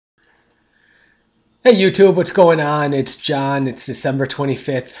Hey YouTube, what's going on? It's John. It's December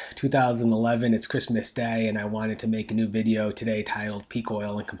 25th, 2011. It's Christmas Day, and I wanted to make a new video today titled Peak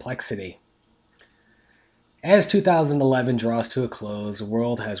Oil and Complexity. As 2011 draws to a close, the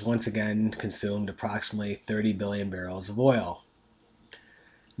world has once again consumed approximately 30 billion barrels of oil.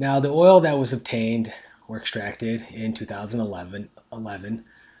 Now, the oil that was obtained or extracted in 2011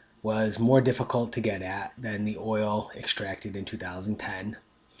 was more difficult to get at than the oil extracted in 2010.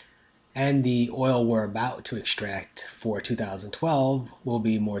 And the oil we're about to extract for 2012 will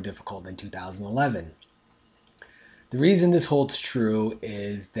be more difficult than 2011. The reason this holds true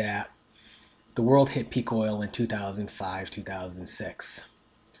is that the world hit peak oil in 2005, 2006.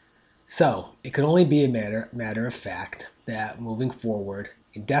 So it could only be a matter of fact that moving forward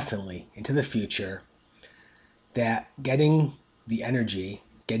indefinitely into the future, that getting the energy,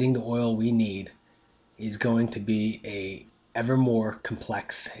 getting the oil we need is going to be a ever more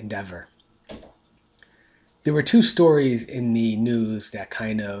complex endeavor. There were two stories in the news that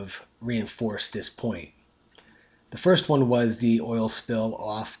kind of reinforced this point. The first one was the oil spill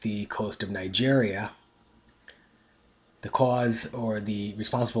off the coast of Nigeria. The cause or the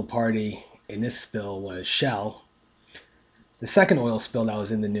responsible party in this spill was Shell. The second oil spill that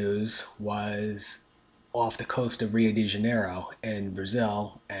was in the news was off the coast of Rio de Janeiro in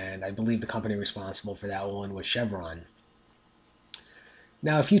Brazil, and I believe the company responsible for that one was Chevron.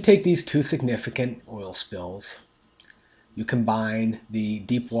 Now, if you take these two significant oil spills, you combine the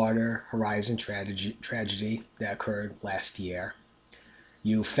Deepwater Horizon tragedy that occurred last year.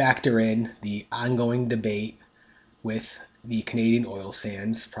 You factor in the ongoing debate with the Canadian oil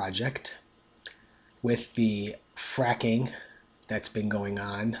sands project, with the fracking that's been going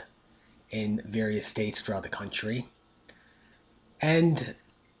on in various states throughout the country, and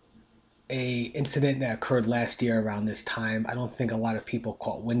a incident that occurred last year around this time. I don't think a lot of people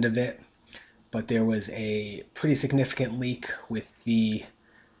caught wind of it, but there was a pretty significant leak with the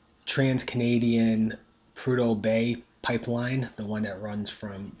Trans-Canadian Prudhoe Bay pipeline, the one that runs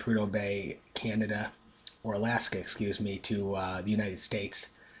from Prudhoe Bay, Canada, or Alaska, excuse me, to the United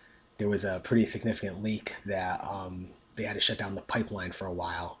States. There was a pretty significant leak that they had to shut down the pipeline for a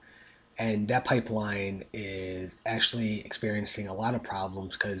while. And that pipeline is actually experiencing a lot of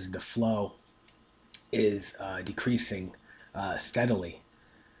problems because the flow is decreasing steadily.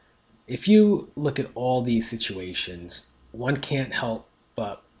 If you look at all these situations, one can't help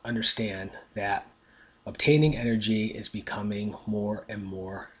but understand that obtaining energy is becoming more and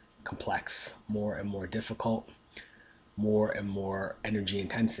more complex, more and more difficult, more and more energy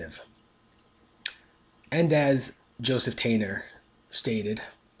intensive. And as Joseph Taylor stated,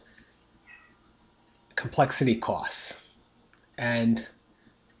 complexity costs. And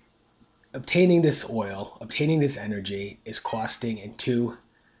obtaining this oil, obtaining this energy is costing in two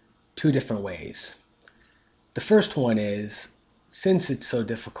different ways. The first one is, since it's so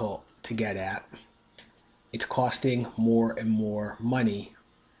difficult to get at, it's costing more and more money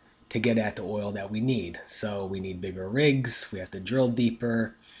to get at the oil that we need. So we need bigger rigs, we have to drill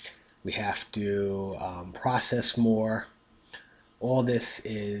deeper, we have to process more. All this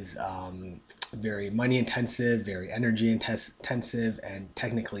is very money intensive, very energy intensive, and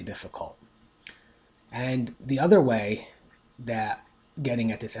technically difficult. And the other way that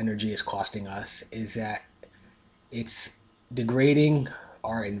getting at this energy is costing us is that it's degrading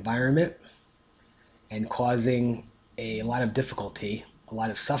our environment and causing a lot of difficulty, a lot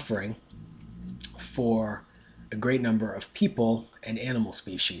of suffering for a great number of people and animal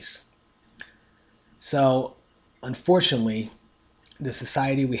species. So, unfortunately, the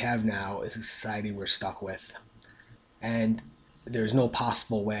society we have now is a society we're stuck with, and there's no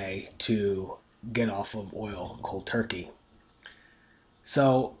possible way to get off of oil cold turkey.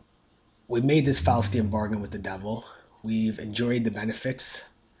 So, we made this Faustian bargain with the devil. We've enjoyed the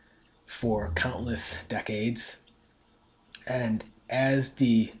benefits for countless decades, and as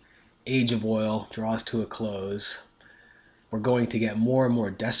the age of oil draws to a close, we're going to get more and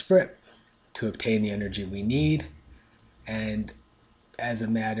more desperate to obtain the energy we need, and as a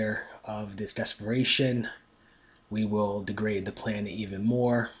matter of this desperation, we will degrade the planet even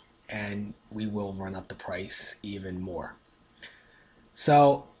more, and we will run up the price even more.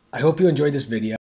 So I hope you enjoyed this video.